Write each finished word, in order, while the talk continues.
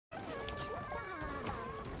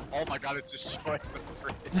Oh my god, it's destroying the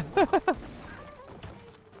fridge.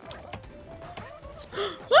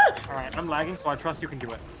 Alright, I'm lagging, so I trust you can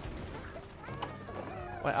do it.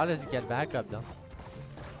 Wait, I'll just get back up though.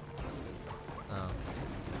 Oh.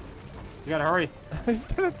 You gotta hurry. He's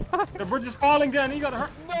gonna die. The bridge is falling, Danny. You gotta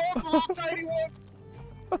hurry. No, the little tiny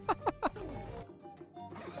one!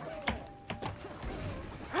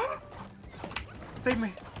 Save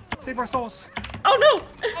me. Save our souls. Oh no!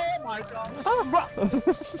 Oh my god! Oh,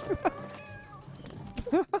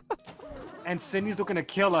 bro. And Sydney's looking to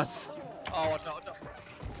kill us. Oh no, no.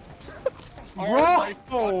 Bro!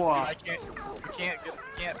 Oh, I can't. You can't. You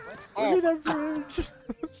can't. Oh. Look at that bridge.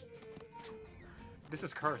 This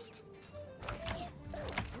is cursed.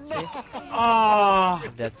 No! Ah!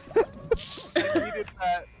 I'm dead. I needed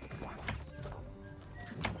that.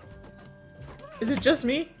 Is it just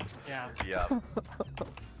me? Yeah. Yeah.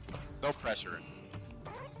 No pressure.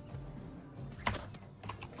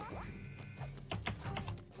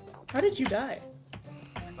 How did you die?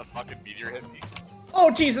 The fucking meteor hit me. Oh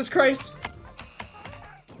Jesus Christ!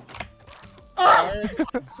 Oh!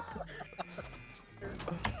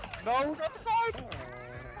 No, not the fight!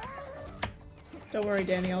 Don't worry,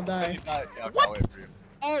 Danny, I'll die. Yeah, I'll wait for you.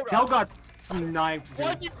 Oh Cal god! got sniped, dude.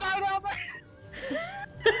 What? You died out there?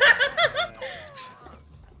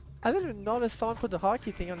 I didn't even notice someone put the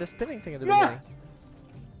hockey thing on the spinning thing at the Yeah. beginning.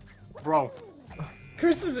 Bro.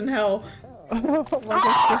 Chris is in hell. Oh my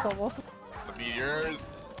gosh, this almost. The meteors.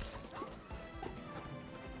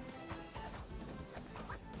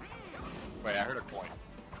 Wait, I heard a coin.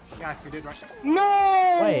 Yeah, you did, right?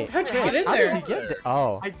 No! Wait, How'd you get in how there? did he get there?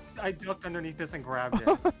 Oh, I ducked underneath this and grabbed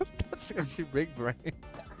it. that's actually big brain.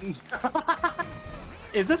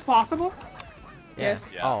 Is this possible?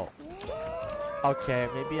 Yes. Yeah. Oh. Okay,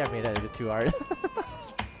 maybe I made it a bit too hard.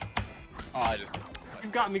 Oh, I just.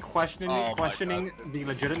 You've got me questioning Oh my questioning the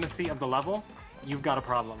legitimacy of the level. You've got a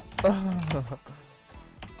problem.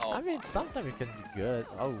 Oh, I mean, sometimes it can be good.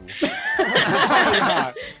 Oh.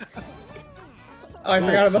 Oh, I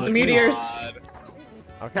forgot about the meteors. God.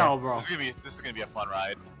 Okay. No, bro. This is gonna be a fun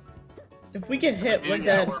ride. If we get hit, we're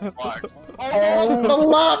Yeah, dead. we're fucked. Oh, the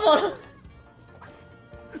lava!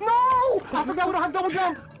 No! I forgot we don't have double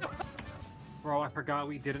jump! Bro, I forgot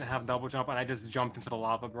we didn't have double jump and I just jumped into the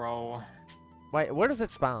lava, bro. Wait, where does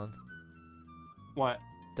it spawn? What?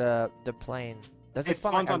 The plane. Does it It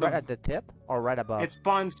spawn spawns like, on right the- at the tip or right above? It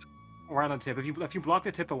spawns right on the tip. If you block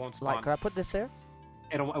the tip, it won't spawn. Like, could I put this there?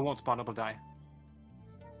 It won't spawn, it'll die.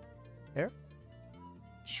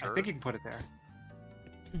 Sure. I think you can put it there.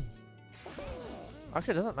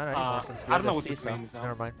 Actually, it doesn't matter anymore since we I don't know have what the this seesaw. means, though.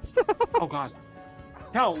 Never mind. Oh god.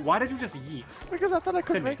 Hell, why did you just yeet? Because I thought I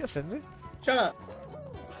could Sydney. make it, Sydney. Shut up.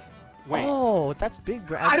 Wait. Oh, that's big,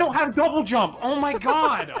 bro. I don't have double jump! Oh my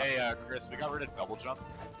god! Hey, Chris, we got rid of double jump.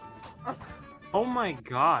 Oh my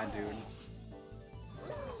god, dude.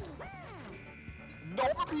 No,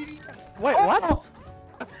 the meteor. Wait, what?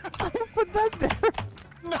 I put that there.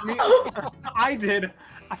 I did!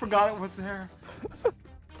 I forgot it was there.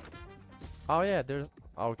 Oh yeah, there's.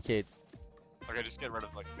 Okay. Okay, just get rid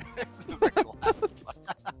of like the regular last one.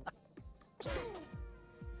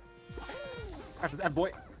 That's that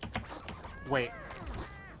boy. Wait.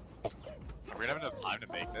 Are we gonna have enough time to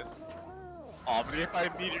make this? Oh, but if I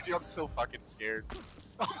meteor you, I'm so fucking scared.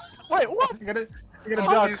 Wait, what? You're gonna Oh,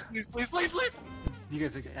 duck. please, please, please, please, please. You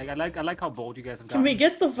guys, I like how bold you guys have Can gotten. we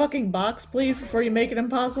get the fucking box, please, before you make it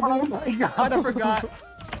impossible? Oh my god, I forgot.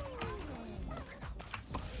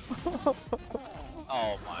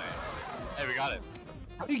 Oh my. Hey, we got it.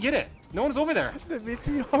 How do you get it? No one's over there. The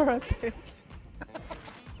meteor, I think.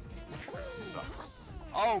 Sucks.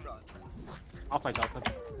 Oh god. I'll play Delta.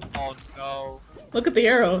 Oh no. Look at the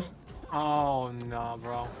arrows. Oh no,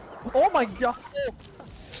 bro. Oh my god.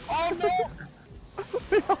 Oh no.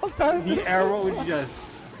 We all died. The arrow is just.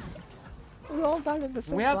 We all died in the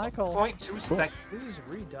same We have black hole. 0.2 seconds. Please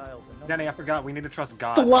redial the number. Danny, I forgot. We need to trust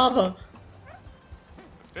God. The lava.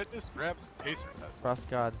 Fitness grabs pacer test. Trust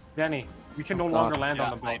God. Danny, we can no Oh, longer God. land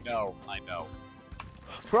Yeah, on the I boat. know, I know.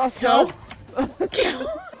 Trust Help. God.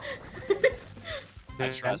 I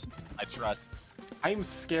trust. I trust. I'm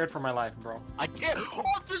scared for my life, bro. I can't. Oh,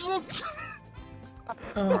 this little.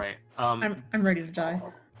 Alright, I'm ready to die.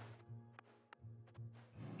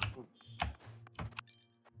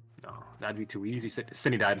 no, that'd be too easy.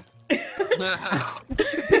 Cindy died.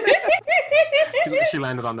 She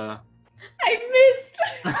landed on the. I missed.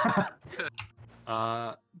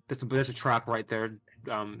 There's a trap right there.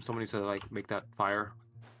 Someone needs to like make that fire.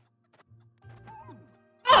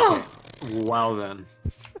 Oh, Okay. Well then.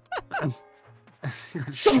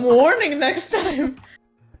 some warning next time.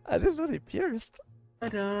 I just know they pierced.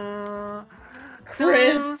 Chris.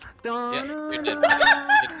 Yeah, you're dead.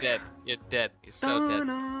 You're dead. You're dead. You're so dead.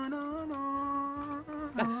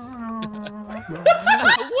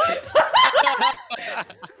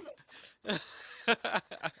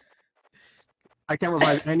 I can't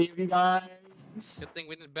revive any of you guys. Good thing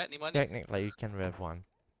we didn't bet any money. Technically, you can rev one.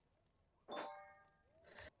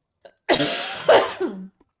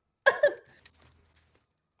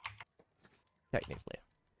 Technically.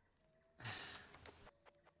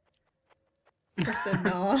 I said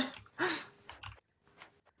no.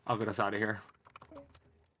 I'll get us out of here.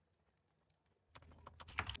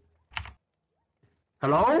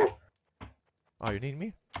 Hello? Oh, you need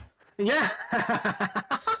me? Yeah.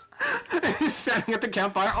 He's standing at the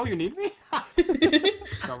campfire. Oh, you need me?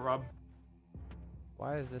 Go, Rob.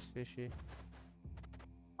 Why is this fishy?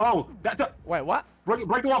 Oh, that's a... Wait, what?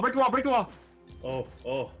 Break the wall, break the wall, break the wall.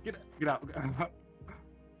 Oh. Get out.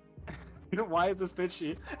 You know, why is this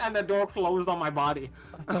fishy? And the door closed on my body.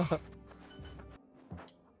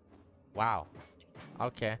 Wow.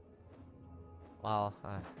 Okay. Well,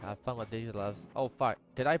 have fun with these loves. Oh fuck.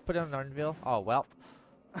 Did I put in an anvil? Oh well.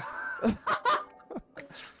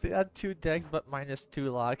 They had 2 decks but -2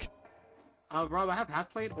 luck. Rob, I have half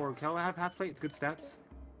plate, or Kel, I have half plate. It's good stats.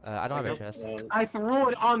 I don't have a chest. I threw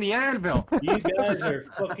it on the anvil. You guys are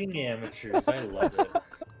fucking amateurs. I love it.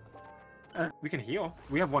 We can heal.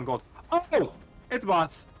 We have 1 gold. Oh, it's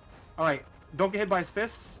boss. All right, don't get hit by his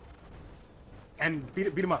fists. And beat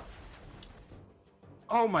him up.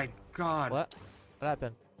 Oh my god. What? What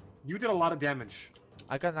happened? You did a lot of damage.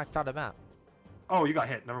 I got knocked out of the map. Oh, you got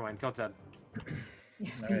hit. Never mind. Kel's dead.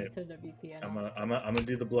 Alright. I'm gonna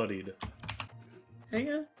do the bloodied.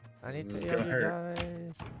 Hang on. I need to It's heal gonna you hurt.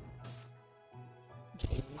 guys.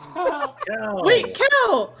 Cal! Wait,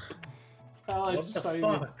 Cal! I What just the saw you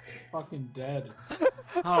fuck? fucking dead.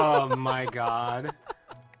 Oh my god.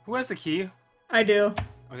 Who has the key? I do.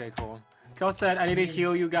 Okay, cool. Kel said, I need to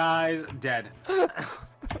heal you guys. Dead.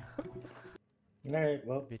 Alright,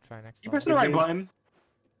 well, We try next You one. pressed the right button.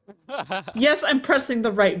 Yes, I'm pressing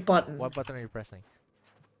the right button. What button are you pressing?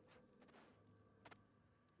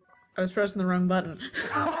 I was pressing the wrong button.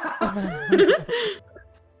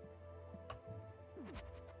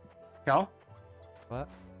 Kel? What?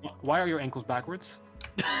 Why are your ankles backwards?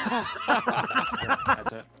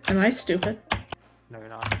 That's it. Am I stupid? No, you're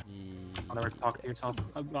not. I'll never talk to yourself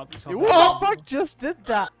about yourself. Who the fuck just did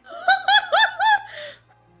that?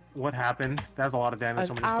 What happened? That's a lot of damage.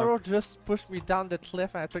 An Somebody arrow just pushed me down the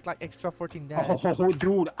cliff and I took like extra 14 damage. Oh,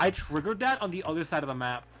 dude, I triggered that on the other side of the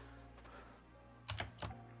map.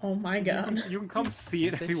 Oh my god. You can come see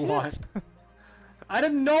it Say if you shit. want. I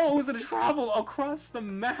didn't know it was gonna travel across the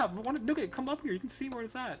map. Look at it, come up here. You can see where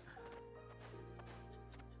it's at.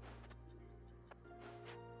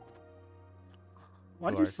 Why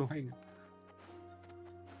did you Lord. swing?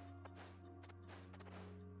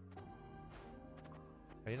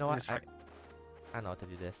 You know what? Yes, sir. I know how to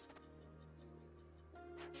do this.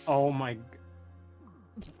 Oh my.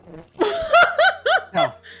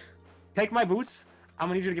 No. Take my boots. I'm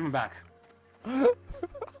gonna need you to give them back.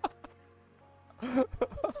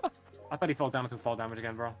 I thought he fell down to fall damage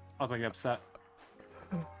again, bro. I was making me upset.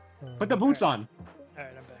 Put the boots on.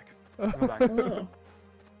 Alright, I'm back. Come back. Oh.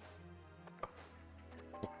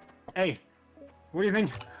 Hey, where do you think?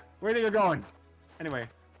 Where do you think you're going? Anyway,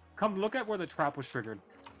 come look at where the trap was triggered.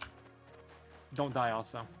 Don't die,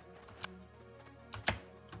 also.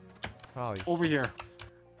 Oh, Over here.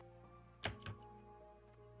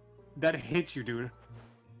 That hits you, dude.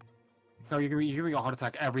 No, you're giving me a heart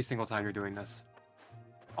attack every single time you're doing this.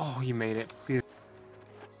 Oh, you made it. Please.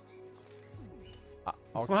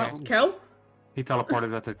 What's going okay. on? Kel? He teleported.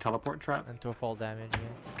 That's a teleport trap. Into a fall damage.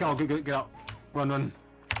 Go, get out. Run.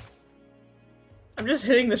 I'm just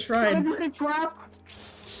hitting the shrine. Freaking trap!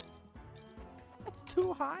 That's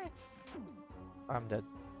too high. I'm dead.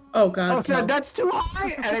 Oh god. Oh, said no. that's too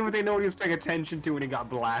high! And then they know what he was paying attention to and he got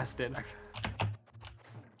blasted.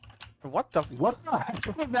 What the? What the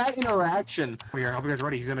heck was that interaction? Here, I hope you guys are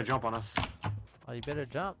ready. He's gonna jump on us. Oh, you better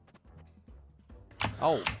jump.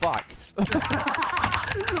 Oh, fuck. Did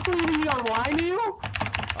he online you? Oh,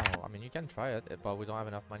 I mean, you can try it, but we don't have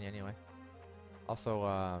enough money anyway.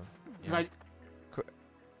 Also, you know,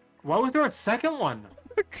 Why was there a second one?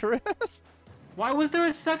 Chris. Why was there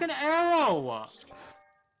a second arrow?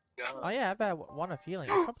 Oh yeah, I bet one of healing.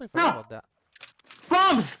 I completely forgot about that.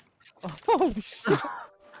 Bombs! Holy shit.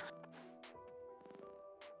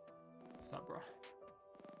 What's up, bro?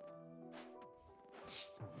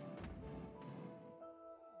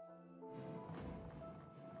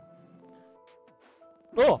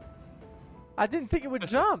 Oh! I didn't think it would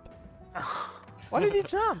jump. Why did he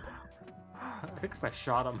jump? I think 'cause I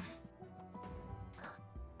shot him.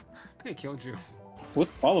 I think I killed you.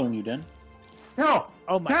 What's following you, Den? No!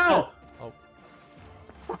 Oh my No! god.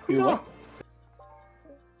 You No! what?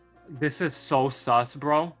 This is so sus,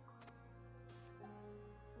 bro.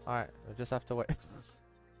 Alright, we just have to wait.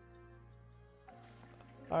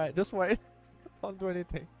 Alright, just wait. Don't do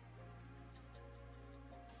anything.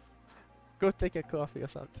 Go take a coffee or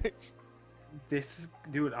something. This is...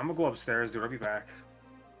 Dude, I'm gonna go upstairs, dude. I'll be back.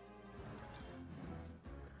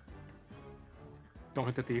 Don't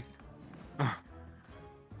hit the thief.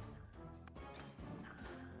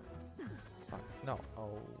 Fuck, no. Oh.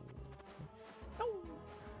 No.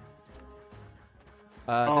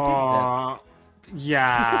 The thief's dead.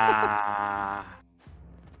 Yeah.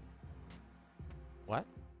 What?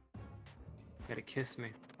 You gotta kiss me.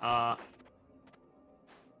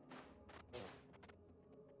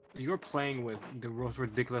 You're playing with the most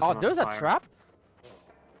ridiculous. Oh, amount there's of a fire. trap?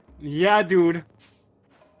 Yeah, dude.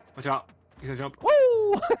 Watch out. He's gonna jump. Woo!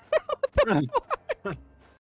 What the fuck?